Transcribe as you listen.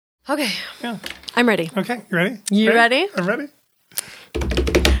Okay. Yeah. I'm ready. Okay. You ready? You ready? I'm ready.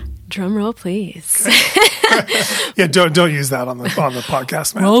 Drum roll, please. Yeah, don't use that on the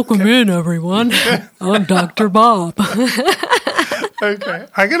podcast, man. Welcome in, everyone. I'm Dr. Bob. Okay.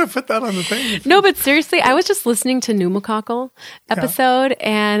 I got to put that on the thing. No, but seriously, I was just listening to pneumococcal episode,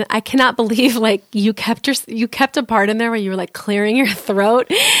 and I cannot believe you kept a part in there where you were like clearing your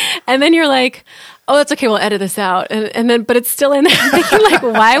throat, and then you're like, oh, that's okay, we'll edit this out, and then but it's still in there. I'm thinking, like,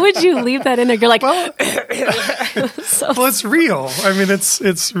 why would you leave that in there? You're like, well, it's real. I mean,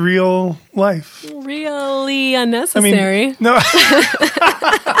 it's real life. Really unnecessary. I mean, no.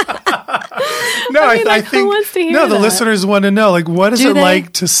 No, I think who wants to hear no. The that? listeners want to know, like, what is it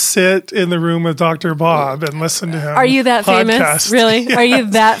like to sit in the room with Dr. Bob and listen to him? Are you that famous? Podcast? Really? Yes. Are you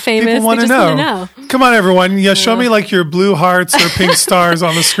that famous? People want to know. Come on, everyone. Yeah, show me like your blue hearts or pink stars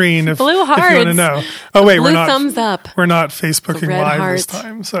on the screen if, blue hearts. if you want to know. Oh wait, we're not thumbs up. We're not Facebooking Red live heart. this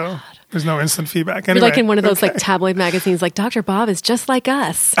time, so there's no instant feedback. You're Anyway, like in one of those like tabloid magazines, like Dr. Bob is just like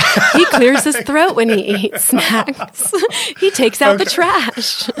us. He clears his throat when he eats snacks. He takes out the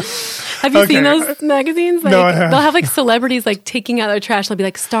trash. Have you seen those magazines? Like, No, I haven't. They'll have like celebrities like taking out their trash. They'll be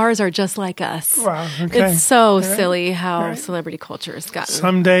like, stars are just like us. Wow, okay. It's so silly how celebrity culture has gotten.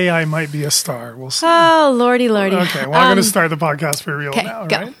 Someday I might be a star. We'll see. Oh, lordy, lordy. Okay, well, I'm going to start the podcast for real now,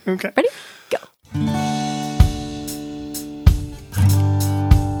 go. right? Okay. Ready? Go.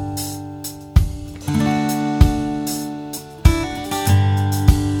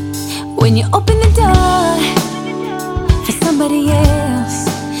 When you open the door for somebody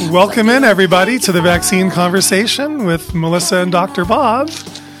else. Welcome in, everybody, to the vaccine conversation with Melissa and Dr. Bob.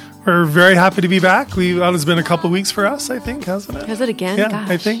 We're very happy to be back. It's been a couple of weeks for us, I think, hasn't it? Has it again? Yeah, Gosh.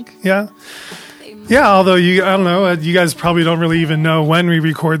 I think. Yeah. Yeah, although I don't know, you guys probably don't really even know when we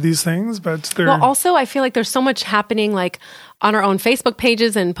record these things, but they're... Well, also, I feel like there's so much happening, like, on our own Facebook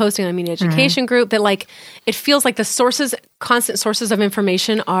pages and posting on the Media Education group that, like, it feels like the constant sources of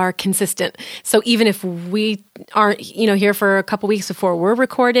information are consistent. So even if we aren't, here for a couple weeks before we're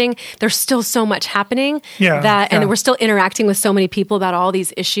recording, there's still so much happening and we're still interacting with so many people about all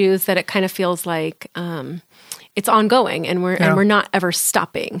these issues that it kind of feels like, it's ongoing, and we're not ever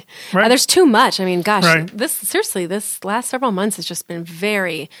stopping. Right. There's too much. I mean, gosh, Right. this last several months has just been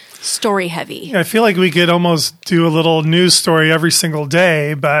very story heavy. I feel like we could almost do a little news story every single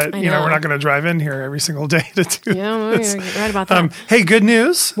day, but I know. we're not going to drive in here every single day to do Yeah, this. you're right about that. Hey, good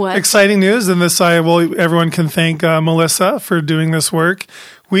news. What? Exciting news. And everyone can thank Melissa for doing this work.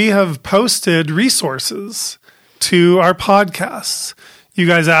 We have posted resources to our podcasts. You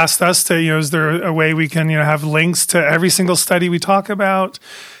guys asked us to, is there a way we can, have links to every single study we talk about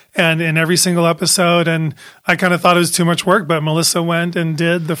and in every single episode? And I kind of thought it was too much work, but Melissa went and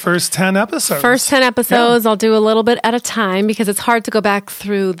did the first 10 episodes. First 10 episodes, I'll do a little bit at a time because it's hard to go back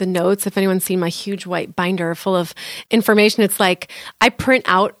through the notes. If anyone's seen my huge white binder full of information, it's like I print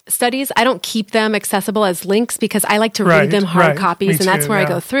out studies. I don't keep them accessible as links because I like to read them hard copies, and that's where I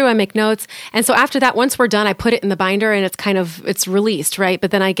go through. I make notes. And so after that, once we're done, I put it in the binder and it's released, right? But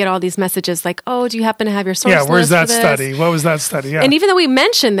then I get all these messages like, oh, do you happen to have your source list? Yeah, where's that for this? study? What was that study? Yeah. And even though we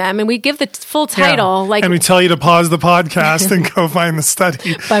mention them and we give the full title, and we tell you to pause the podcast and go find the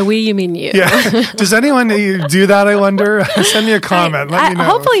study. By we, you mean you. Yeah. Does anyone do that, I wonder? Send me a comment. Let me know.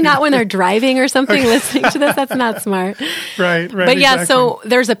 Hopefully not when they're driving or something listening to this. That's not smart. Right. But yeah, so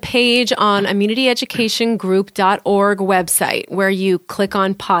there's a page on immunityeducationgroup.org website where you click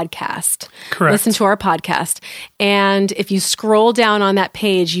on podcast. Correct. Listen to our podcast. And if you scroll down on that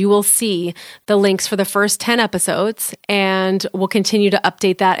page, you will see the links for the first 10 episodes. And we'll continue to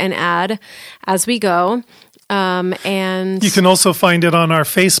update that and add as we go. And you can also find it on our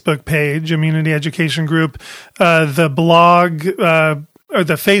Facebook page, Immunity Education Group. The blog, the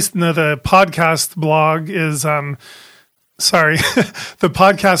podcast blog is, the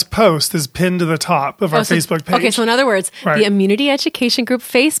podcast post is pinned to the top of our Facebook page. Okay, so in other words, the Immunity Education Group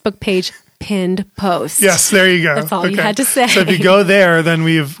Facebook page pinned post. Yes, there you go. That's all you had to say. So if you go there, then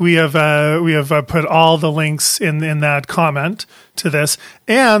we have put all the links in that comment to this.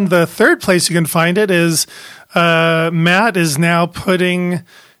 And the third place you can find it is Matt is now putting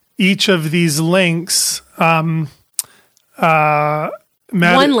each of these links. One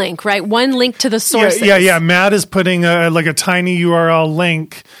link, right? One link to the sources. Yeah. Matt is putting a tiny URL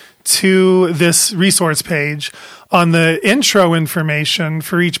link to this resource page on the intro information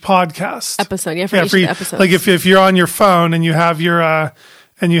for each podcast episode. Yeah, for each episode. Like if you're on your phone and you have your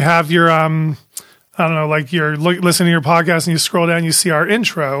I don't know, like you're listening to your podcast and you scroll down, you see our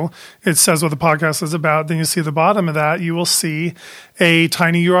intro. It says what the podcast is about. Then you see the bottom of that. You will see a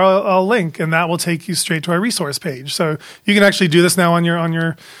tiny URL link, and that will take you straight to our resource page. So you can actually do this now on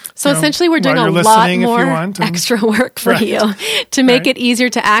your. So essentially, we're doing a lot more extra work for you to make it easier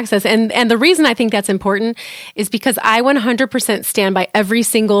to access. And the reason I think that's important is because I 100% stand by every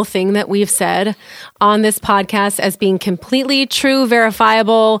single thing that we've said on this podcast as being completely true,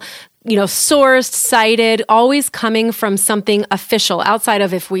 verifiable, sourced, cited, always coming from something official outside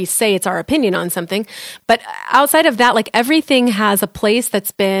of if we say it's our opinion on something. But outside of that, like everything has a place that's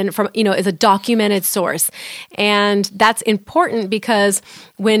been from, is a documented source. And that's important because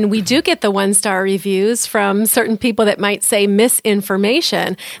when we do get the 1-star reviews from certain people that might say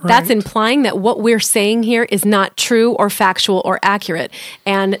misinformation, that's implying that what we're saying here is not true or factual or accurate.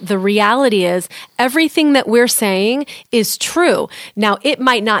 And the reality is everything that we're saying is true. Now, it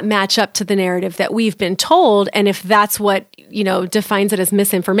might not match up to the narrative that we've been told. And if that's what, defines it as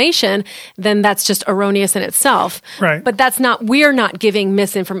misinformation, then that's just erroneous in itself. Right. But we're not giving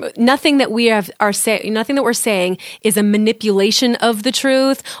misinformation. Nothing that nothing that we're saying is a manipulation of the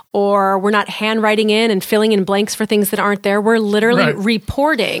truth, or we're not handwriting in and filling in blanks for things that aren't there. We're literally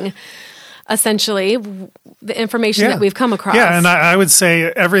reporting essentially the information that we've come across. Yeah, and I would say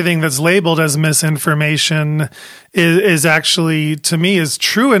everything that's labeled as misinformation is actually, to me, is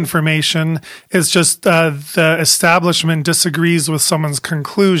true information. It's just the establishment disagrees with someone's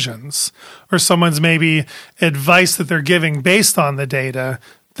conclusions or someone's maybe advice that they're giving based on the data.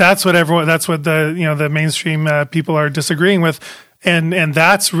 That's what the mainstream people are disagreeing with. And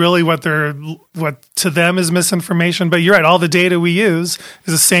that's really what to them is misinformation. But you're right, all the data we use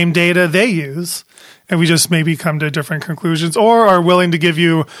is the same data they use. And we just maybe come to different conclusions or are willing to give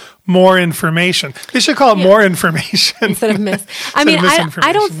you more information. They should call it more information. Instead of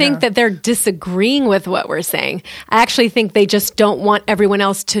I don't think that they're disagreeing with what we're saying. I actually think they just don't want everyone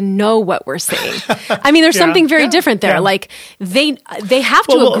else to know what we're saying. There's something very different there. Yeah. Like they have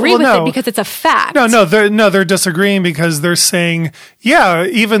to agree with it because it's a fact. They're disagreeing because they're saying,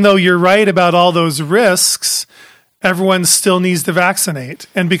 even though you're right about all those risks, everyone still needs to vaccinate.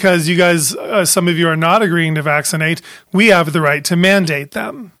 And because you guys, some of you are not agreeing to vaccinate, we have the right to mandate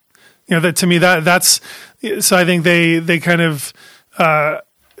them. That to me, that's, so I think they kind of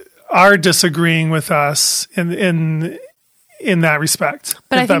are disagreeing with us in that respect.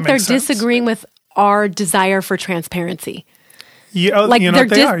 But I think they're disagreeing with our desire for transparency. Yeah,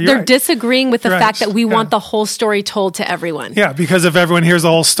 they're disagreeing with the fact that we want the whole story told to everyone. Yeah, because if everyone hears the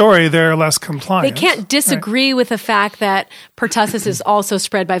whole story, they're less compliant. They can't disagree with the fact that pertussis is also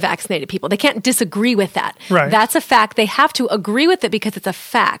spread by vaccinated people. They can't disagree with that. Right. That's a fact. They have to agree with it because it's a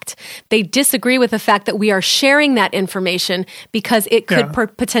fact. They disagree with the fact that we are sharing that information because it could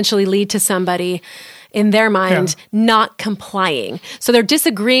potentially lead to somebody in their mind, not complying. So they're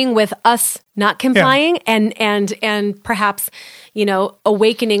disagreeing with us not complying and perhaps,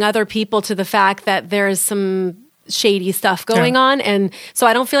 awakening other people to the fact that there is some shady stuff going on. And so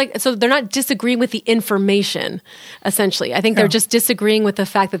I don't feel like, so they're not disagreeing with the information, essentially. I think they're just disagreeing with the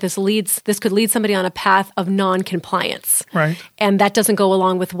fact that this could lead somebody on a path of non-compliance. Right. And that doesn't go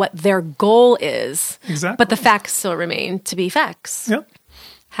along with what their goal is. Exactly. But the facts still remain to be facts. Yep.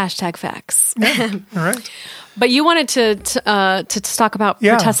 #facts. Yeah. All right. But you wanted to talk about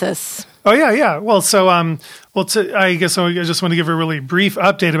pertussis. Oh yeah. Well, so I guess I just want to give a really brief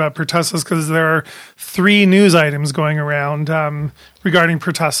update about pertussis because there are 3 news items going around regarding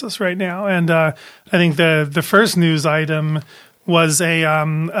pertussis right now, and I think the first news item was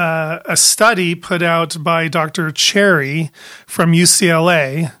a study put out by Dr. Cherry from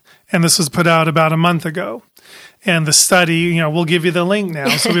UCLA, and this was put out about a month ago. And the study, we'll give you the link now,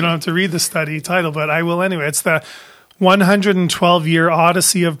 so we don't have to read the study title, but I will anyway. It's the 112-year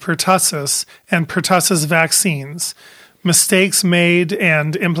odyssey of pertussis and pertussis vaccines, mistakes made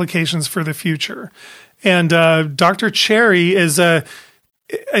and implications for the future. And Dr. Cherry is I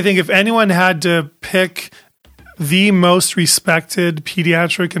think if anyone had to pick the most respected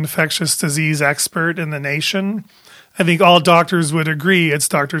pediatric infectious disease expert in the nation, I think all doctors would agree it's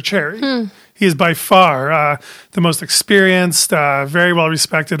Dr. Cherry. He is by far the most experienced, very well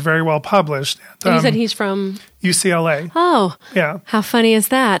respected, very well published. And you said he's from UCLA. Oh, yeah. How funny is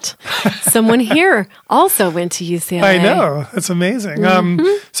that? Someone here also went to UCLA. I know, that's amazing.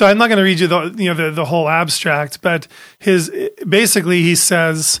 So I'm not going to read you the whole abstract, but basically he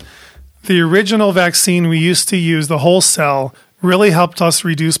says the original vaccine we used to use, the whole cell, really helped us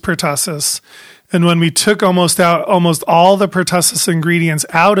reduce pertussis. And when we took almost all the pertussis ingredients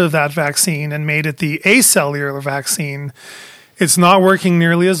out of that vaccine and made it the acellular vaccine, it's not working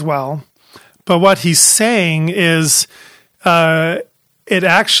nearly as well. But what he's saying is it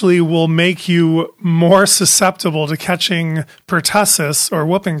actually will make you more susceptible to catching pertussis or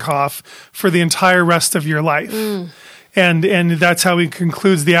whooping cough for the entire rest of your life. And that's how he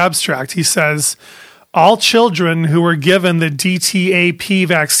concludes the abstract. He says, all children who were given the DTaP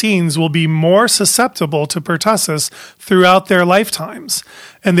vaccines will be more susceptible to pertussis throughout their lifetimes.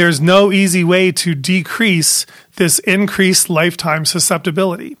 And there's no easy way to decrease this increased lifetime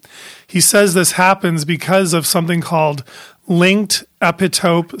susceptibility. He says this happens because of something called linked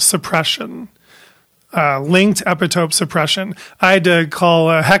epitope suppression. Linked epitope suppression. I had to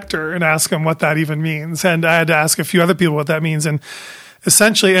call Hector and ask him what that even means. And I had to ask a few other people what that means. And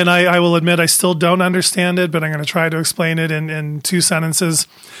essentially, and I will admit I still don't understand it, but I'm going to try to explain it in 2 sentences.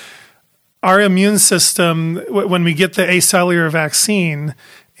 Our immune system, when we get the acellular vaccine,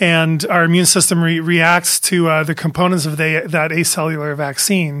 and our immune system reacts to the components of that acellular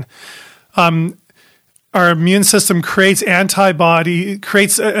vaccine, our immune system creates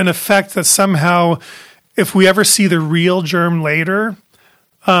creates an effect that somehow, if we ever see the real germ later,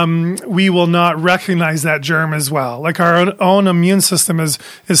 we will not recognize that germ as well. Like our own immune system is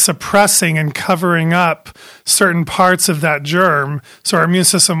suppressing and covering up certain parts of that germ, so our immune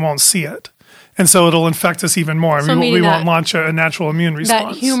system won't see it. And so it'll infect us even more. So we won't launch a natural immune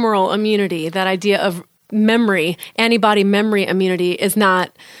response. That humoral immunity, that idea of memory, antibody memory immunity is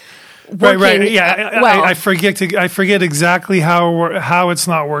not working right. Yeah, well. I forget exactly how it's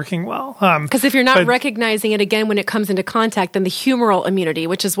not working well. Because if you're not recognizing it again when it comes into contact, then the humoral immunity,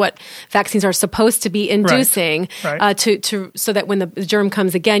 which is what vaccines are supposed to be inducing, right. To so that when the germ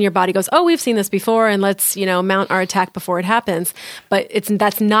comes again, your body goes, "Oh, we've seen this before, and let's mount our attack before it happens." But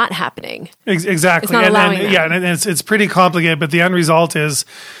that's not happening. Exactly. It's not allowing that. Yeah, and it's pretty complicated. But the end result is,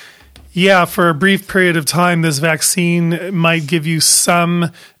 yeah, for a brief period of time, this vaccine might give you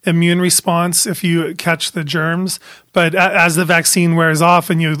some immune response if you catch the germs. But as the vaccine wears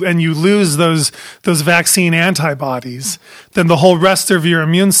off and you lose those vaccine antibodies, then the whole rest of your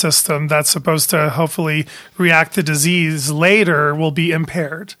immune system that's supposed to hopefully react to disease later will be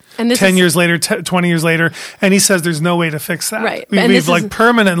impaired. And 10 years later, 20 years later. And he says there's no way to fix that. Right. We've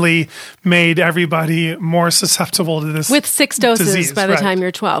permanently made everybody more susceptible to this with 6 doses disease. by the time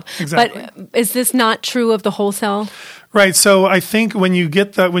you're 12. Exactly. But is this not true of the whole cell? Right. So I think when you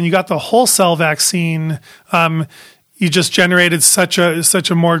got the whole cell vaccine, you just generated such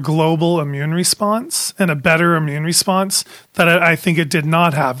a more global immune response and a better immune response that I think it did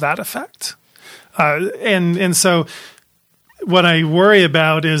not have that effect. And so what I worry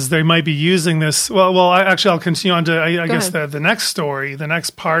about is they might be using this. Well, I'll continue on to I guess the next story, the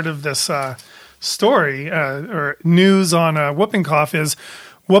next part of this story or news on whooping cough is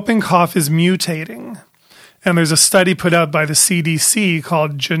whooping cough is mutating. And there's a study put out by the CDC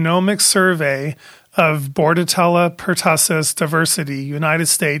called Genomic Survey of Bordetella pertussis Diversity, United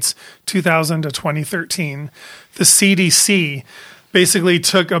States, 2000 to 2013. The CDC basically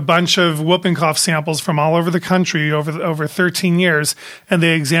took a bunch of whooping cough samples from all over the country over 13 years, and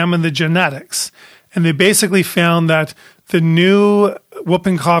they examined the genetics. And they basically found that the new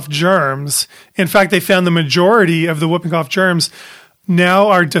whooping cough germs, in fact, they found the majority of the whooping cough germs now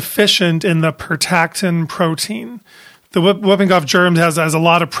are deficient in the pertactin protein. The whooping cough germ has a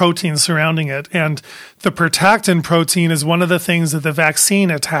lot of protein surrounding it, and the pertactin protein is one of the things that the vaccine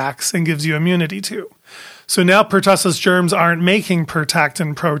attacks and gives you immunity to. So now pertussis germs aren't making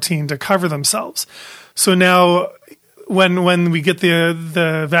pertactin protein to cover themselves. So now when we get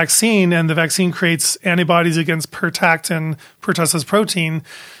the vaccine and the vaccine creates antibodies against pertussis protein,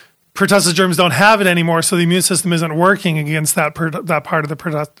 pertussis germs don't have it anymore, so the immune system isn't working against that part of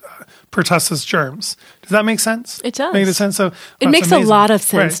the pertussis germs. Does that make sense? It does. Make sense? So it makes amazing. A lot of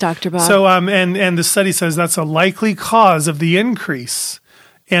sense, Right. Dr. Bob. So and the study says that's a likely cause of the increase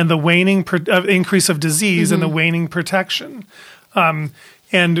and the waning increase of disease and the waning protection.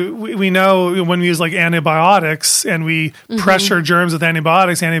 And we know when we use like antibiotics and we pressure germs with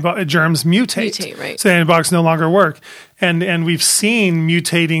antibiotics, germs mutate. Right. So antibiotics no longer work. And we've seen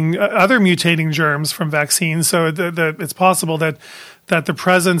other mutating germs from vaccines. So it's possible that the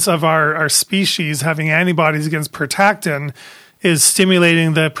presence of our species having antibodies against pertactin is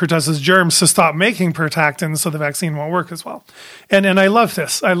stimulating the pertussis germs to stop making pertactin so the vaccine won't work as well. And I love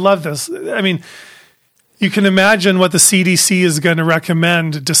this. I mean, you can imagine what the CDC is going to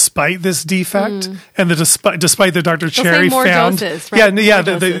recommend despite this defect, and despite the Dr. Cherry more found. Doses, right?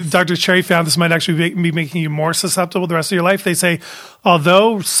 The Dr. Cherry found this might actually be making you more susceptible the rest of your life. They say,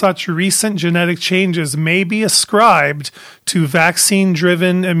 although such recent genetic changes may be ascribed to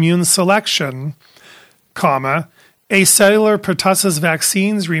vaccine-driven immune selection, acellular pertussis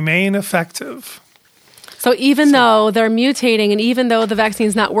vaccines remain effective. So even though they're mutating and even though the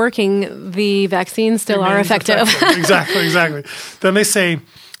vaccine's not working, the vaccines still are effective. Exactly. Then they say,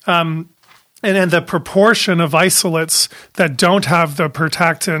 and the proportion of isolates that don't have the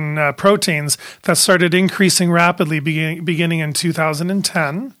pertactin proteins that started increasing rapidly beginning in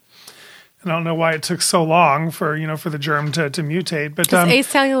 2010. I don't know why it took so long for the germ to mutate, but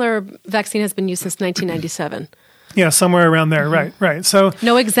acellular vaccine has been used since 1997. Yeah, somewhere around there. Mm-hmm. Right. So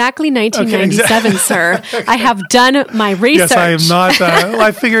no, exactly 1997, sir. I have done my research. Yes, I am not.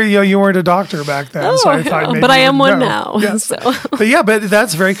 I figure you weren't a doctor back then, so I thought maybe but I am one now. Yes. So. but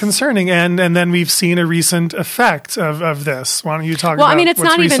that's very concerning. And then we've seen a recent effect of this. Why don't you talk about it's what's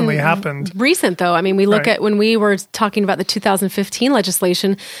not recently even happened? Recent though. I mean, we look at when we were talking about the 2015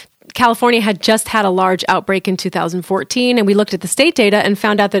 legislation. California had just had a large outbreak in 2014, and we looked at the state data and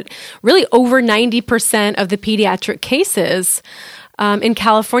found out that really over 90% of the pediatric cases in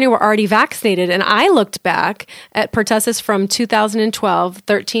California were already vaccinated. And I looked back at pertussis from 2012,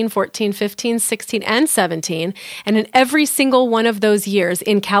 13, 14, 15, 16, and 17. And in every single one of those years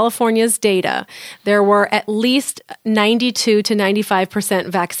in California's data, there were at least 92 to 95%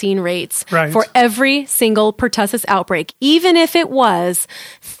 vaccine rates for every single pertussis outbreak, even if it was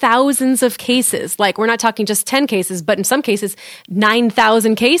thousands of cases. Like, we're not talking just 10 cases, but in some cases,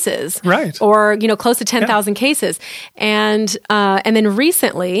 9,000 cases. Right. Or, close to 10,000 cases. And then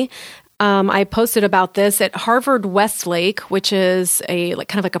recently, I posted about this at Harvard Westlake, which is kind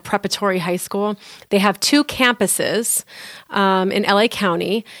of like a preparatory high school. They have 2 campuses in LA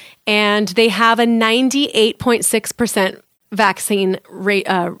County, and they have a 98.6% vaccine rate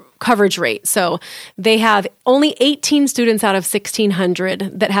coverage rate. So they have only 18 students out of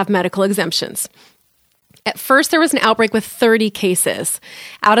 1,600 that have medical exemptions. At first, there was an outbreak with 30 cases.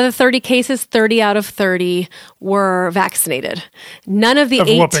 Out of the 30 cases, 30 out of 30 were vaccinated. None of the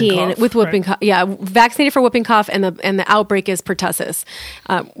 18 with whooping cough. Yeah, vaccinated for whooping cough, and the outbreak is pertussis,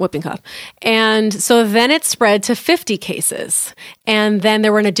 whooping cough. And so then it spread to 50 cases. And then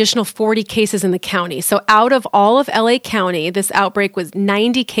there were an additional 40 cases in the county. So out of all of LA County, this outbreak was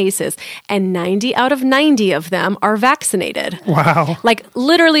 90 cases, and 90 out of 90 of them are vaccinated. Wow. Like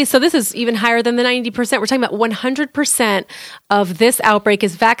literally, so this is even higher than the 90%. We're talking about 100% of this outbreak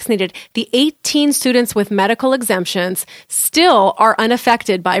is vaccinated. The 18 students with medical exemptions still are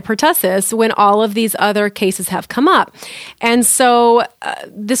unaffected by pertussis when all of these other cases have come up. And so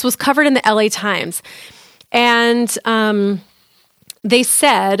this was covered in the LA Times. And they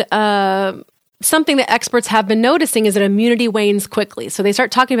said something that experts have been noticing is that immunity wanes quickly. So they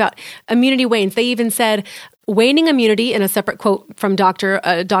start talking about immunity wanes. They even said waning immunity, in a separate quote from doctor,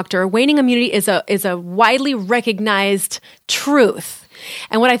 waning immunity is a widely recognized truth.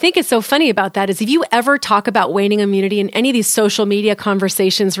 And what I think is so funny about that is if you ever talk about waning immunity in any of these social media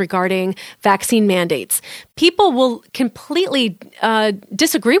conversations regarding vaccine mandates, people will completely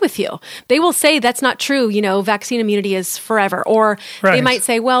disagree with you. They will say that's not true. Vaccine immunity is forever. Or they might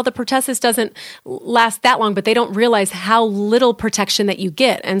say, well, the pertussis doesn't last that long, but they don't realize how little protection that you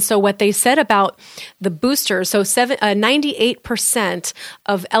get. And so what they said about the booster, so 98%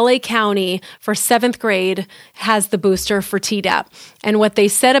 of LA County for 7th grade has the booster for Tdap. And what they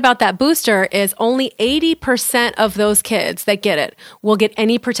said about that booster is only 80% of those kids that get it will get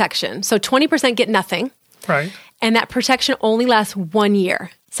any protection. So 20% get nothing. Right. And that protection only lasts 1 year.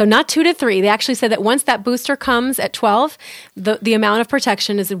 So not 2 to 3. They actually said that once that booster comes at 12, the amount of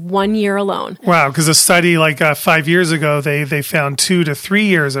protection is 1 year alone. Wow, because a study 5 years ago, they found 2 to 3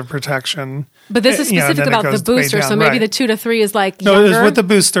 years of protection. But this is specific about the booster, so maybe the 2 to 3 is younger. No, it was with the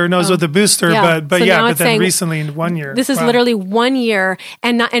booster. But then recently 1 year. This is literally 1 year,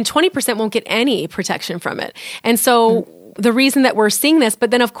 and 20% won't get any protection from it. And so the reason that we're seeing this,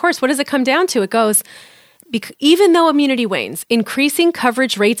 but then of course, what does it come down to? It goes, even though immunity wanes, increasing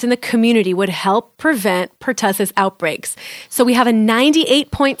coverage rates in the community would help prevent pertussis outbreaks. So we have a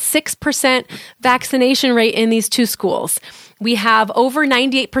 98.6% vaccination rate in these 2 schools. We have over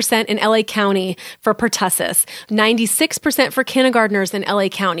 98% in LA County for pertussis, 96% for kindergartners in LA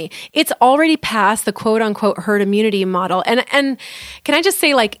County. It's already past the quote-unquote herd immunity model. And can I just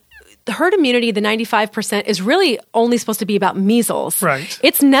say, the herd immunity, the 95%, is really only supposed to be about measles. Right.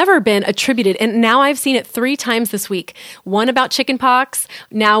 It's never been attributed. And now I've seen it 3 times this week. One about chickenpox,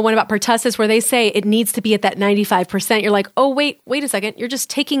 now one about pertussis, where they say it needs to be at that 95%. You're like, oh, wait a second. You're just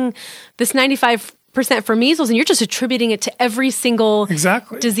taking this 95% for measles and you're just attributing it to every single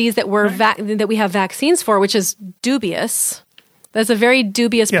disease that that we have vaccines for, which is dubious. That's a very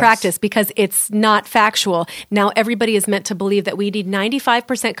dubious practice because it's not factual. Now, everybody is meant to believe that we need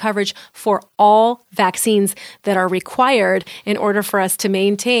 95% coverage for all vaccines that are required in order for us to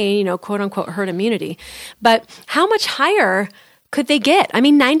maintain, quote unquote, herd immunity. But how much higher could they get? I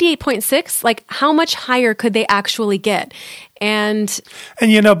mean, 98.6, like how much higher could they actually get? And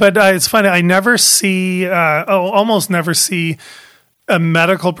but it's funny. I never see, almost never see a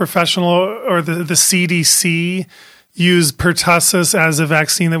medical professional or the CDC use pertussis as a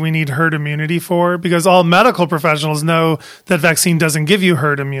vaccine that we need herd immunity for, because all medical professionals know that vaccine doesn't give you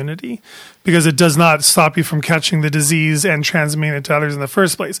herd immunity because it does not stop you from catching the disease and transmitting it to others in the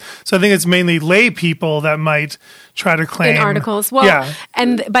first place. So I think it's mainly lay people that might try to claim. In articles. Well,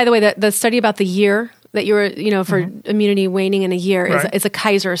 and by the way, the study about the year that you were, for immunity waning in a year is a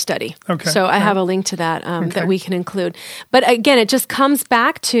Kaiser study. Okay. So I have a link to that that we can include. But again, it just comes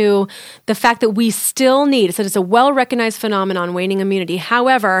back to the fact that we still need, so it's a well-recognized phenomenon, waning immunity.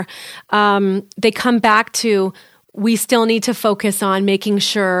 However, they come back to we still need to focus on making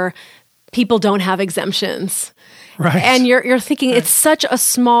sure people don't have exemptions. Right. And you're thinking it's such a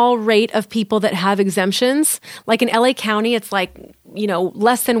small rate of people that have exemptions. Like in LA County, it's like,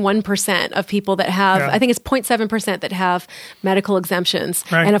 less than 1% of people that have, I think it's 0.7% that have medical exemptions.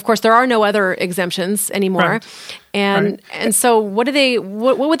 Right. And of course, there are no other exemptions anymore. Right. And so what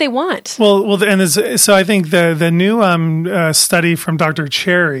would they want? Well, and so I think the new study from Dr.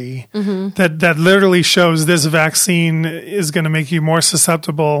 Cherry that literally shows this vaccine is going to make you more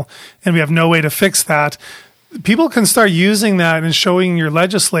susceptible, and we have no way to fix that. People can start using that and showing your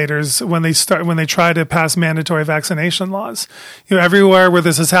legislators when they try to pass mandatory vaccination laws. Everywhere where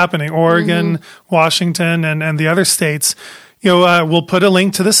this is happening, Oregon, Washington, and the other states, we'll put a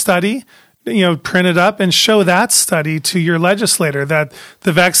link to the study, print it up and show that study to your legislator that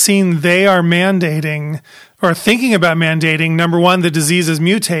the vaccine they are mandating or thinking about mandating, number one, the disease is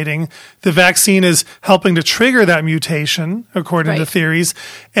mutating. The vaccine is helping to trigger that mutation, according to theories.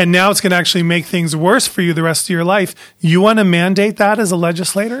 And now it's going to actually make things worse for you the rest of your life. You want to mandate that as a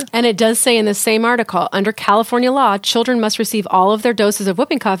legislator? And it does say in the same article, under California law, children must receive all of their doses of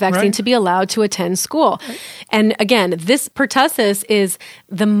whooping cough vaccine to be allowed to attend school. Right. And again, this pertussis is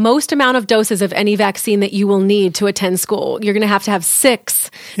the most amount of doses of any vaccine that you will need to attend school. You're going to have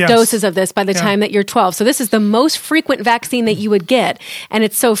 6 doses of this by the time that you're 12. So this is the most frequent vaccine that you would get. And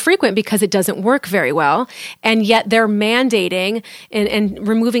it's so frequent because it doesn't work very well. And yet they're mandating and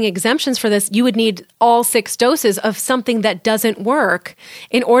removing exemptions for this. You would need all 6 doses of something that doesn't work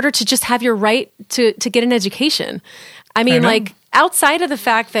in order to just have your right to get an education. I mean, outside of the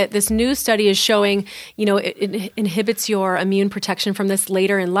fact that this new study is showing, it inhibits your immune protection from this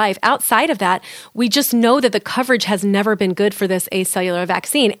later in life, outside of that, we just know that the coverage has never been good for this acellular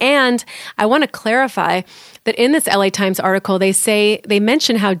vaccine. And I want to clarify that in this LA Times article, they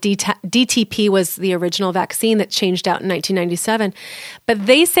mention how DTP was the original vaccine that changed out in 1997. But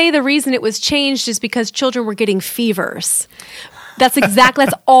they say the reason it was changed is because children were getting fevers. That's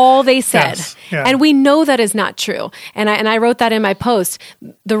all they said. Yes, yeah. And we know that is not true. And I wrote that in my post.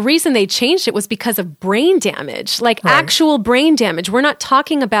 The reason they changed it was because of brain damage, actual brain damage. We're not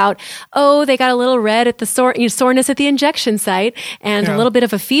talking about, they got a little red at the soreness at the injection site and a little bit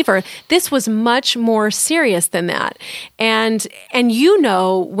of a fever. This was much more serious than that. And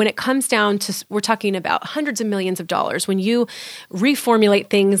when it comes down to, we're talking about hundreds of millions of dollars, when you reformulate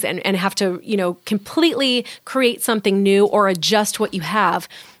things and have to, completely create something new or adjust what you have,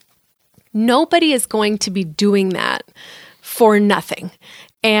 nobody is going to be doing that for nothing.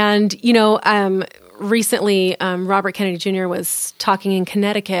 And, recently, Robert Kennedy Jr. was talking in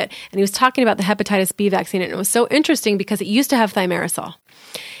Connecticut, and he was talking about the hepatitis B vaccine. And it was so interesting because it used to have thimerosal,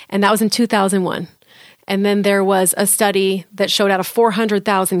 and that was in 2001. And then there was a study that showed out of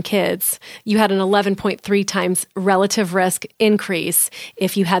 400,000 kids, you had an 11.3 times relative risk increase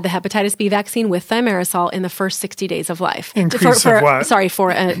if you had the hepatitis B vaccine with thimerosal in the first 60 days of life. Increase of what? Sorry,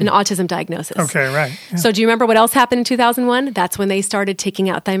 for an autism diagnosis. Okay, right. Yeah. So do you remember what else happened in 2001? That's when they started taking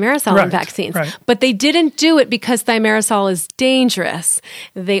out thimerosal in vaccines. Right. But they didn't do it because thimerosal is dangerous.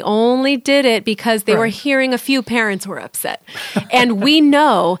 They only did it because they were hearing a few parents were upset. And we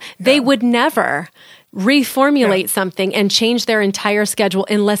know they would never reformulate something and change their entire schedule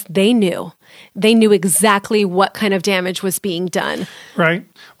unless they knew exactly what kind of damage was being done. Right.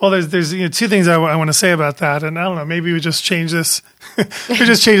 Well, there's 2 things I want to say about that, and I don't know, maybe we just change this. We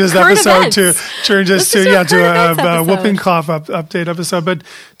just change this episode to a whooping cough update episode. But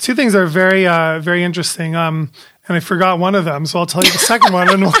 2 things are very very interesting. And and I forgot one of them. So I'll tell you the second one,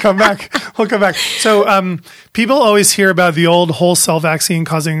 and we'll come back. So people always hear about the old whole cell vaccine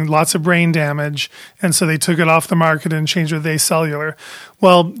causing lots of brain damage, and so they took it off the market and changed it to acellular.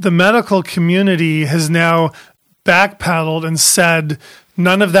 Well, the medical community has now backpedaled and said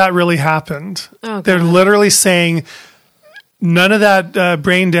none of that really happened. Oh, they're literally saying none of that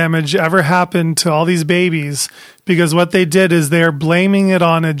brain damage ever happened to all these babies, because what they did is they're blaming it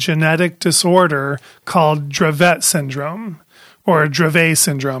on a genetic disorder called Dravet syndrome, or Dravet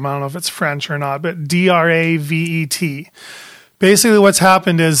syndrome. I don't know if it's French or not, but Dravet. Basically what's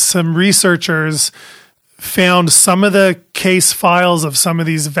happened is some researchers found some of the case files of some of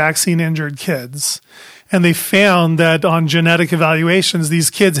these vaccine-injured kids, and they found that on genetic evaluations, these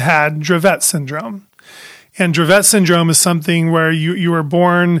kids had Dravet syndrome. And Dravet syndrome is something where you were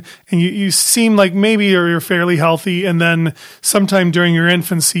born and you seem like maybe you're fairly healthy, and then sometime during your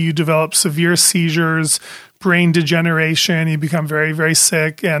infancy you develop severe seizures, brain degeneration, you become very, very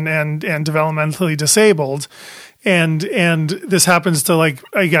sick and developmentally disabled. And this happens to, like,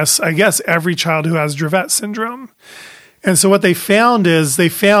 I guess every child who has Dravet syndrome. And so what they found is a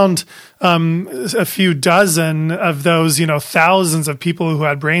few dozen of those, thousands of people who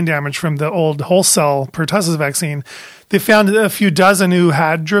had brain damage from the old whole cell pertussis vaccine. They found a few dozen who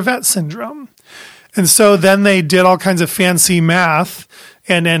had Dravet syndrome. And so then they did all kinds of fancy math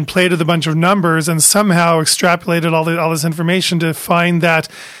and played with a bunch of numbers and somehow extrapolated all this information to find that,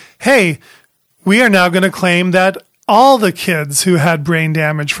 hey, we are now going to claim that all the kids who had brain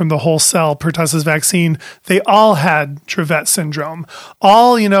damage from the whole cell pertussis vaccine, they all had Dravet syndrome.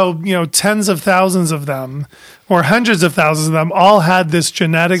 All, tens of thousands of them or hundreds of thousands of them all had this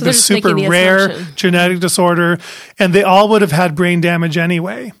this super rare genetic disorder, and they all would have had brain damage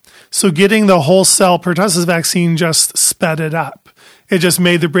anyway. So getting the whole cell pertussis vaccine just sped it up. It just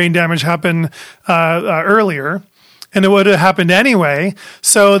made the brain damage happen earlier. And it would have happened anyway.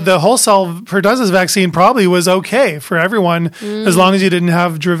 So the whole cell pertussis vaccine probably was okay for everyone as long as you didn't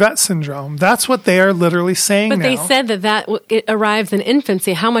have Dravet syndrome. That's what they are literally saying now. But they said that it arrives in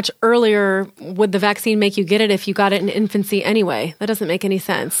infancy. How much earlier would the vaccine make you get it if you got it in infancy anyway? That doesn't make any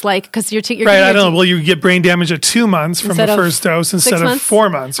sense. Like, because you're right, I don't know. Well, you get brain damage at 2 months from the first dose instead of 4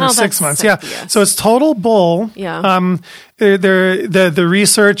 months or 6 months. Yeah. So it's total bull. Yeah. The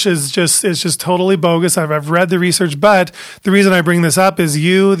research is just totally bogus. I've read the research, but the reason I bring this up is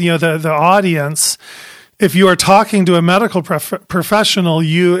the audience. If you are talking to a medical professional,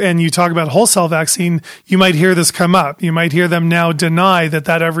 you talk about whole cell vaccine, you might hear this come up. You might hear them now deny that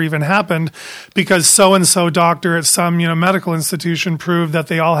ever even happened because so-and-so doctor at some medical institution proved that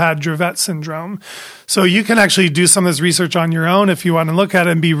they all had Dravet syndrome. So you can actually do some of this research on your own if you want to look at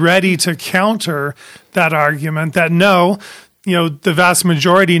it and be ready to counter that argument that no, the vast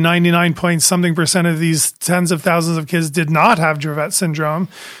majority, 99% of these tens of thousands of kids did not have Dravet syndrome,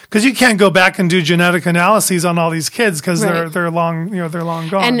 because you can't go back and do genetic analyses on all these kids because they're long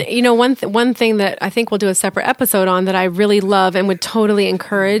gone. And one thing that I think we'll do a separate episode on that I really love and would totally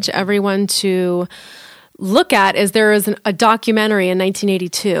encourage everyone to look at is there is a documentary in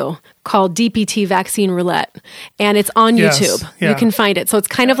 1982 called DPT Vaccine Roulette, and it's on YouTube. Yeah. You can find it. So it's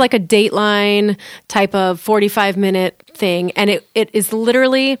kind of like a Dateline type of 45-minute thing, and it is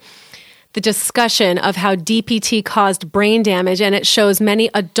literally the discussion of how DPT caused brain damage, and it shows many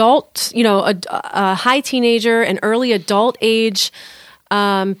adult, a high teenager and early adult age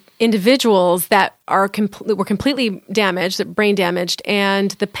individuals that were completely damaged, brain damaged,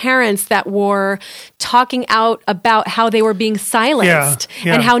 and the parents that were talking out about how they were being silenced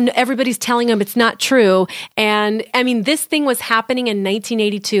and how everybody's telling them it's not true. And I mean, this thing was happening in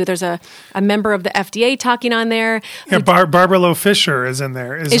 1982. There's a member of the FDA talking on there. Yeah, Barbara Lowe Fisher is in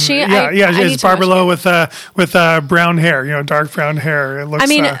there. Is she? It's Barbara Lowe with brown hair, dark brown hair. It looks.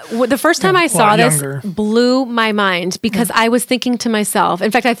 The first time I saw this blew my mind because I was thinking to myself.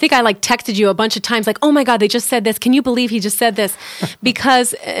 In fact, I think I texted you a bunch of times, like, oh my God, they just said this. Can you believe he just said this?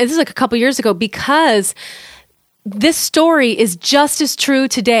 Because this is like a couple years ago, because this story is just as true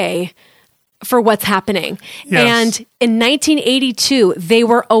today for what's happening. Yes. And in 1982, they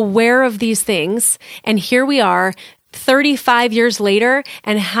were aware of these things. And here we are 35 years later.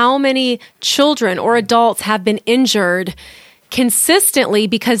 And how many children or adults have been injured consistently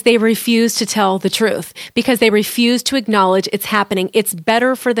because they refuse to tell the truth, because they refuse to acknowledge it's happening. It's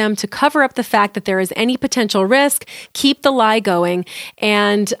better for them to cover up the fact that there is any potential risk, keep the lie going.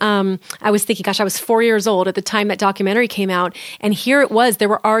 And I was thinking, gosh, I was 4 years old at the time that documentary came out. And here it was, there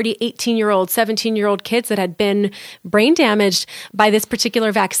were already 18-year-old, 17-year-old kids that had been brain damaged by this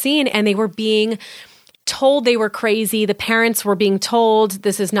particular vaccine, and they were being told they were crazy. The parents were being told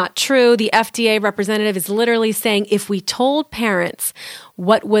this is not true. The FDA representative is literally saying, if we told parents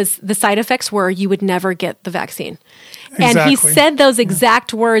what was the side effects were, you would never get the vaccine. Exactly. And he said those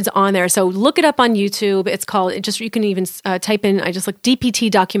exact words on there. So look it up on YouTube. It's called, you can even type in, I just looked, DPT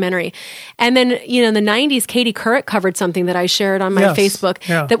documentary. And then, in the 90s, Katie Couric covered something that I shared on my Facebook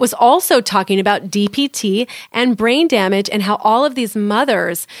that was also talking about DPT and brain damage and how all of these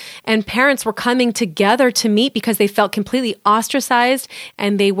mothers and parents were coming together to meet because they felt completely ostracized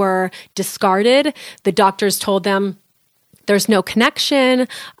and they were discarded. The doctors told them, there's no connection.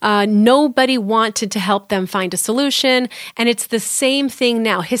 Nobody wanted to help them find a solution. And it's the same thing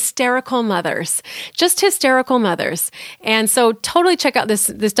now. Hysterical mothers, just hysterical mothers. And so totally check out this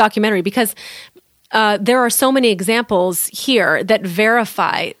documentary because there are so many examples here that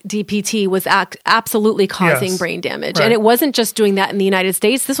verify DPT was absolutely causing brain damage. Right. And it wasn't just doing that in the United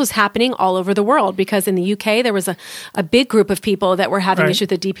States. This was happening all over the world because in the UK, there was a big group of people that were having issues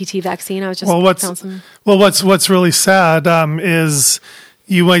with the DPT vaccine. I was just what's really sad is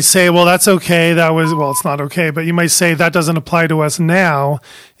you might say, well, that's okay. It's not okay, but you might say that doesn't apply to us now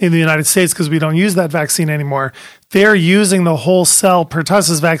in the United States because we don't use that vaccine anymore. They're using the whole cell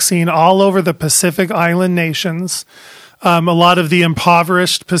pertussis vaccine all over the Pacific Island nations, a lot of the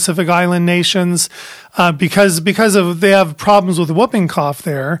impoverished Pacific Island nations, because they have problems with whooping cough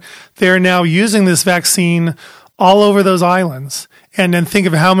there. They're now using this vaccine all over those islands. And then think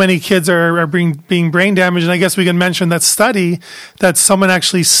of how many kids are being brain damaged. And I guess we can mention that study that someone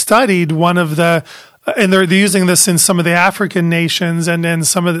actually studied one of the, and they're using this in some of the African nations and then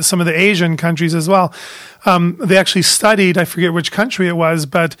some of the Asian countries as well. They actually studied, I forget which country it was,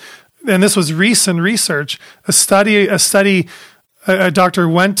 and this was recent research, a doctor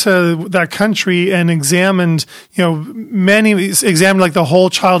went to that country and examined, examined like the whole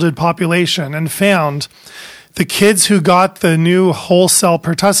childhood population and found the kids who got the new whole cell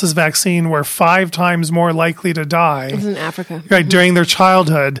pertussis vaccine were 5 times more likely to die. It was in Africa. Right, during their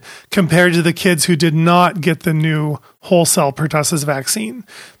childhood compared to the kids who did not get the new whole cell pertussis vaccine.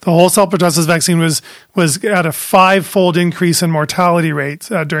 The whole cell pertussis vaccine was at a 5-fold increase in mortality rates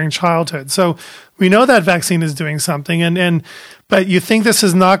during childhood. So we know that vaccine is doing something. But you think this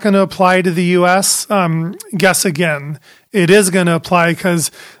is not going to apply to the U.S.? Guess again. It is going to apply because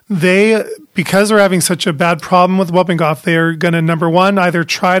they're having such a bad problem with whooping cough, they're going to, number one, either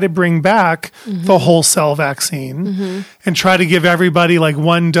try to bring back the whole cell vaccine and try to give everybody like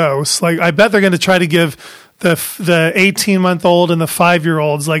one dose. Like I bet they're going to try to give the 18-month-old and the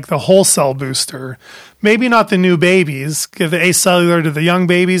 5-year-olds like the whole cell booster. Maybe not the new babies, give the acellular to the young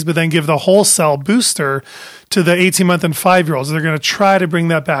babies, but then give the whole cell booster to the 18-month and 5-year-olds. They're going to try to bring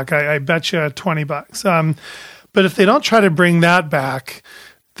that back. I bet you $20. But if they don't try to bring that back,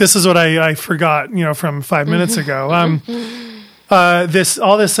 this is what I forgot, from 5 minutes ago. This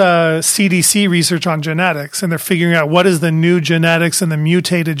CDC research on genetics, and they're figuring out what is the new genetics and the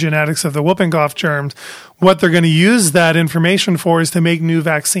mutated genetics of the whooping cough germs. What they're going to use that information for is to make new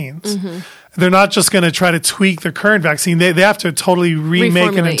vaccines. They're not just going to try to tweak the current vaccine. They have to totally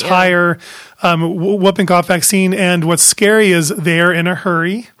remake an entire whooping cough vaccine. And what's scary is they're in a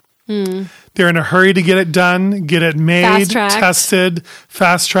hurry. They're in a hurry to get it done, get it made, tested,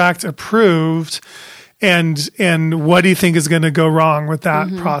 fast-tracked, approved. And what do you think is going to go wrong with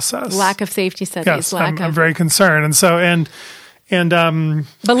that process? Lack of safety studies. Yes, I'm very concerned.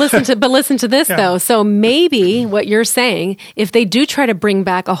 But listen to this though. So maybe what you're saying, if they do try to bring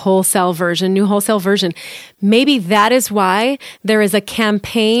back a whole cell version, new whole cell version, maybe that is why there is a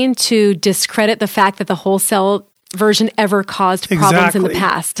campaign to discredit the fact that the whole cell version ever caused problems in the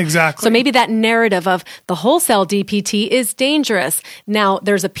past. Exactly. So maybe that narrative of the whole cell DPT is dangerous. Now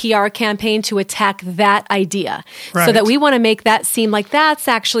there's a PR campaign to attack that idea. Right. So that we want to make that seem like that's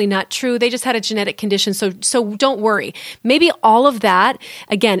actually not true. They just had a genetic condition. So don't worry. Maybe all of that,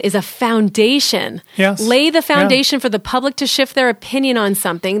 again, is a foundation. Yes. Lay the foundation for the public to shift their opinion on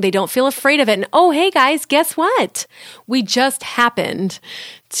something. They don't feel afraid of it. And oh, hey guys, guess what? We just happened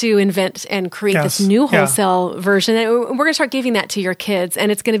to invent and create this new whole cell version. And we're going to start giving that to your kids,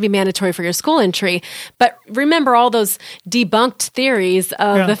 and it's going to be mandatory for your school entry. But remember all those debunked theories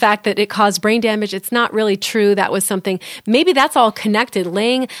of the fact that it caused brain damage. It's not really true. That was something, maybe that's all connected.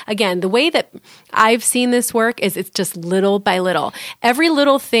 Again, the way that I've seen this work is it's just little by little. Every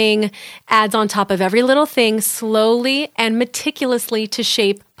little thing adds on top of every little thing slowly and meticulously to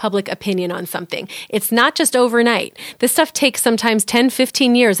shape public opinion on something. It's not just overnight. This stuff takes sometimes 10,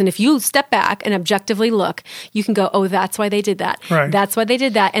 15 years. And if you step back and objectively look, you can go, oh, that's why they did that. Right. That's why they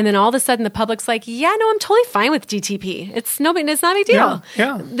did that. And then all of a sudden the public's like, yeah, no, I'm totally fine with DTP. It's not a big deal.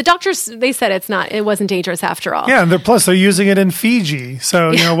 Yeah. The doctors, they said it wasn't dangerous after all. Yeah, and plus they're using it in Fiji.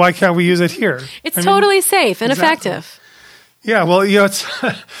 So, why can't we use it here? It's totally safe and exactly. effective. Yeah, well, it's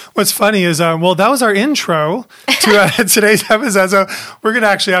what's funny is, that was our intro to today's episode. So we're going to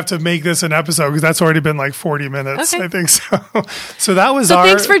actually have to make this an episode because that's already been like 40 minutes, okay. I think so. So that was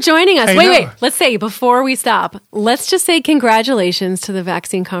thanks for joining us. Wait, let's say before we stop, let's just say congratulations to the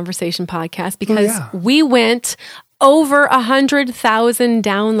Vaccine Conversation podcast because we went over 100,000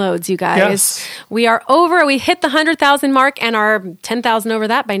 downloads, you guys. Yes. We hit the 100,000 mark and are 10,000 over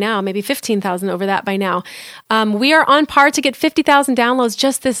that by now, maybe 15,000 over that by now. We are on par to get 50,000 downloads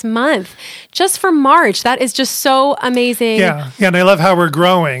just this month, just for March. That is just so amazing. Yeah. And I love how we're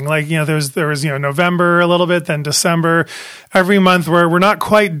growing. Like, there was November a little bit, then December. Every month we're not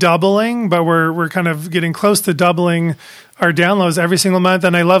quite doubling, but we're kind of getting close to doubling our downloads every single month.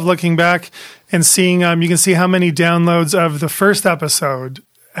 And I love looking back and seeing, you can see how many downloads of the first episode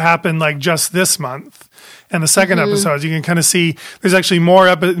happened like just this month. And the second episode, you can kind of see there's actually more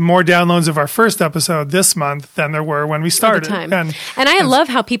downloads of our first episode this month than there were when we started. And I love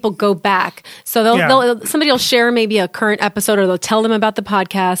how people go back. So somebody will share maybe a current episode or they'll tell them about the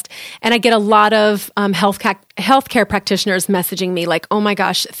podcast. And I get a lot of healthcare practitioners messaging me like, oh my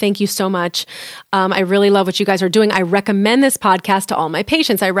gosh, thank you so much. I really love what you guys are doing. I recommend this podcast to all my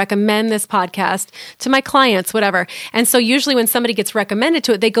patients. I recommend this podcast to my clients, whatever. And so usually when somebody gets recommended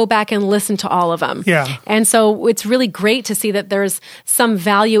to it, they go back and listen to all of them. Yeah. And so it's really great to see that there's some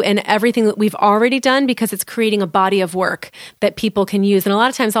value in everything that we've already done because it's creating a body of work that people can use. And a lot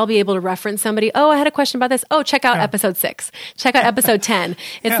of times I'll be able to reference somebody, oh, I had a question about this. Oh, check out episode 6. Check out episode 10.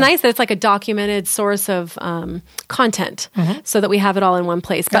 It's nice that it's like a documented source of content so that we have it all in one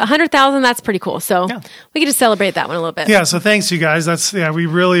place. But 100,000, that's pretty cool. So we can just celebrate that one a little bit. Yeah. So thanks, you guys. We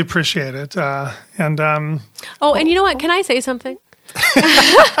really appreciate it. Oh, and you know what? Can I say something?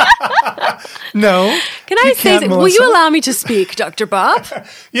 No. Can I say something? Will you allow me to speak, Dr. Bob?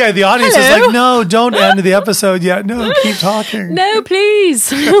 Yeah, the audience is like, no, don't end the episode yet. No, keep talking. No,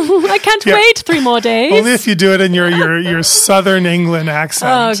 please. I can't wait 3 more days. Only if you do it in your Southern England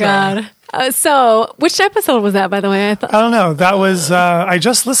accent. Oh, God. So, which episode was that, by the way? I don't know. That was, I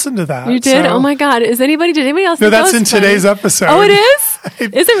just listened to that. You did? Oh my God. Did anybody else? No, that's in today's episode. Oh, it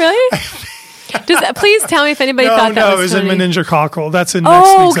is? Is it really? Please tell me if anybody thought that was No, it was funny. in Meningococcal. That's in next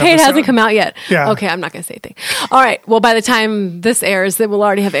week's episode. Okay, it hasn't come out yet. Yeah. Okay, I'm not going to say anything. All right, well, by the time this airs, it will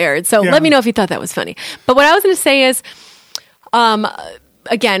already have aired. So let me know if you thought that was funny. But what I was going to say is,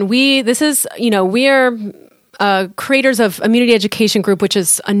 again, we are creators of Immunity Education Group, which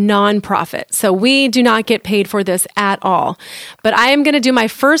is a nonprofit. So we do not get paid for this at all. But I am going to do my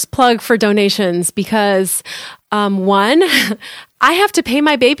first plug for donations because, one, I have to pay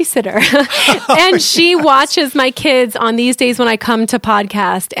my babysitter and she watches my kids on these days when I come to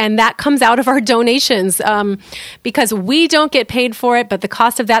podcast, and that comes out of our donations because we don't get paid for it, but the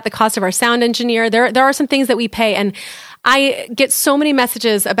cost of that, the cost of our sound engineer, there are some things that we pay. And I get so many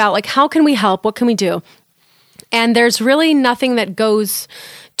messages about like, how can we help? What can we do? And there's really nothing that goes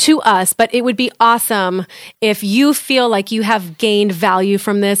to us, but it would be awesome if you feel like you have gained value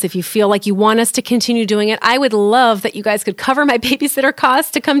from this, if you feel like you want us to continue doing it. I would love that you guys could cover my babysitter costs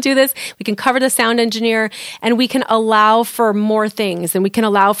to come do this. We can cover the sound engineer, and we can allow for more things, and we can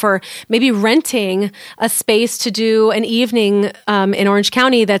allow for maybe renting a space to do an evening in Orange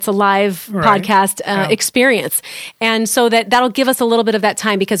County that's a live podcast experience. And so that'll give us a little bit of that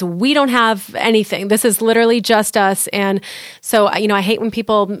time because we don't have anything. This is literally just us. And so, I hate when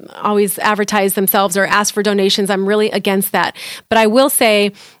people always advertise themselves or ask for donations. I'm really against that. But I will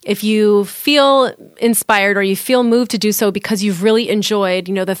say, if you feel inspired or you feel moved to do so because you've really enjoyed,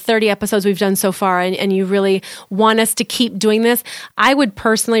 the 30 episodes we've done so far and you really want us to keep doing this, I would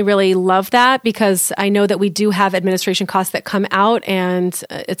personally really love that because I know that we do have administration costs that come out, and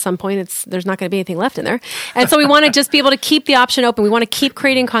at some point there's not going to be anything left in there. And so we want to just be able to keep the option open. We want to keep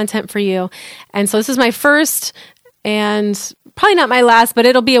creating content for you. And so this is my first and probably not my last, but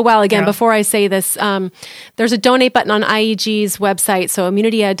it'll be a while again before I say this. There's a donate button on IEG's website, so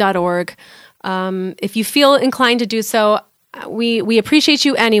immunityed.org. If you feel inclined to do so, we appreciate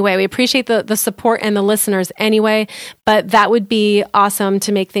you anyway. We appreciate the support and the listeners anyway, but that would be awesome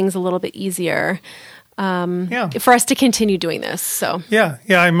to make things a little bit easier for us to continue doing this. So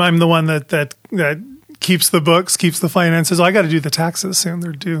I'm the one that keeps the books, keeps the finances. I got to do the taxes soon.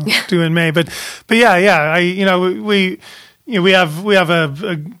 They're due in May. But we we have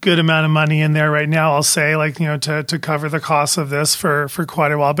a good amount of money in there right now. I'll say, like, to cover the cost of this for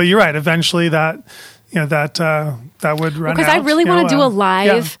quite a while. But you're right. Eventually, that would run out. Because I really want to do a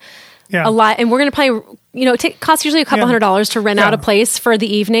live. Yeah. A lot, and we're going to probably, it costs usually a couple $100 to rent out a place for the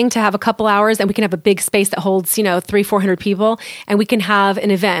evening to have a couple hours, and we can have a big space that holds, 300-400 people, and we can have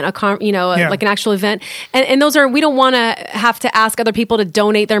an event, like an actual event. And those are, we don't want to have to ask other people to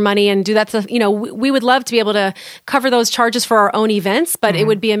donate their money and do that stuff. We would love to be able to cover those charges for our own events, but it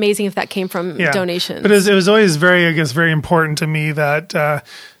would be amazing if that came from donations. But it was always very important to me that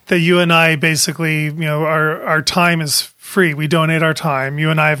you and I basically, our time is free. We donate our time.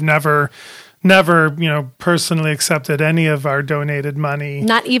 You and I have never, personally accepted any of our donated money.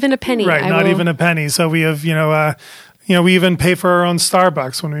 Not even a penny. Right. Not even a penny. So we have, we even pay for our own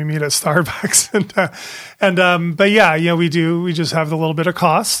Starbucks when we meet at Starbucks. But yeah, we do. We just have the little bit of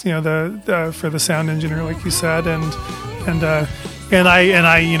cost, the for the sound engineer, like you said, and I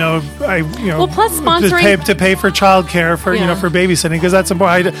well, plus sponsoring to pay for childcare for for babysitting, because that's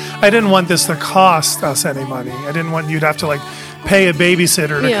important. I didn't want this to cost us any money. I didn't want you to have to pay a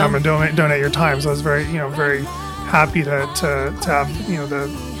babysitter to come and donate your time. So I was very very happy to have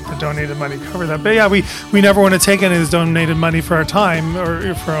the donated money cover that. But yeah, we never want to take any of this donated money for our time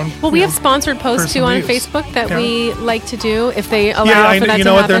or for our own. Well, we have sponsored posts too on Facebook that we like to do if they allow for that to you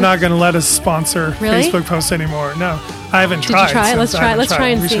know what? happen. They're not going to let us sponsor Facebook posts anymore. No, I haven't tried. Did you try? Let's try. Let's try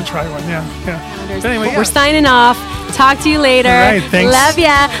and see. We should try one. Yeah. But anyway, we're signing off. Talk to you later. All right, thanks. Love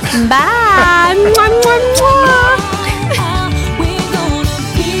ya. Bye. Mwah, mwah, mwah.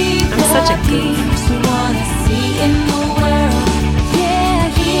 I'm such a geek.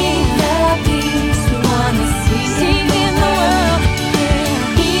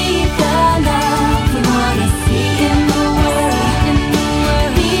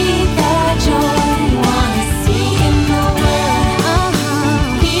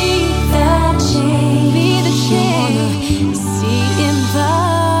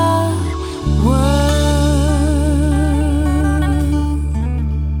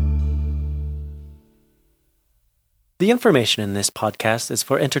 The information in this podcast is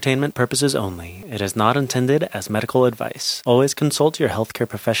for entertainment purposes only. It is not intended as medical advice. Always consult your healthcare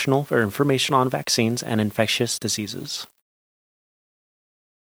professional for information on vaccines and infectious diseases.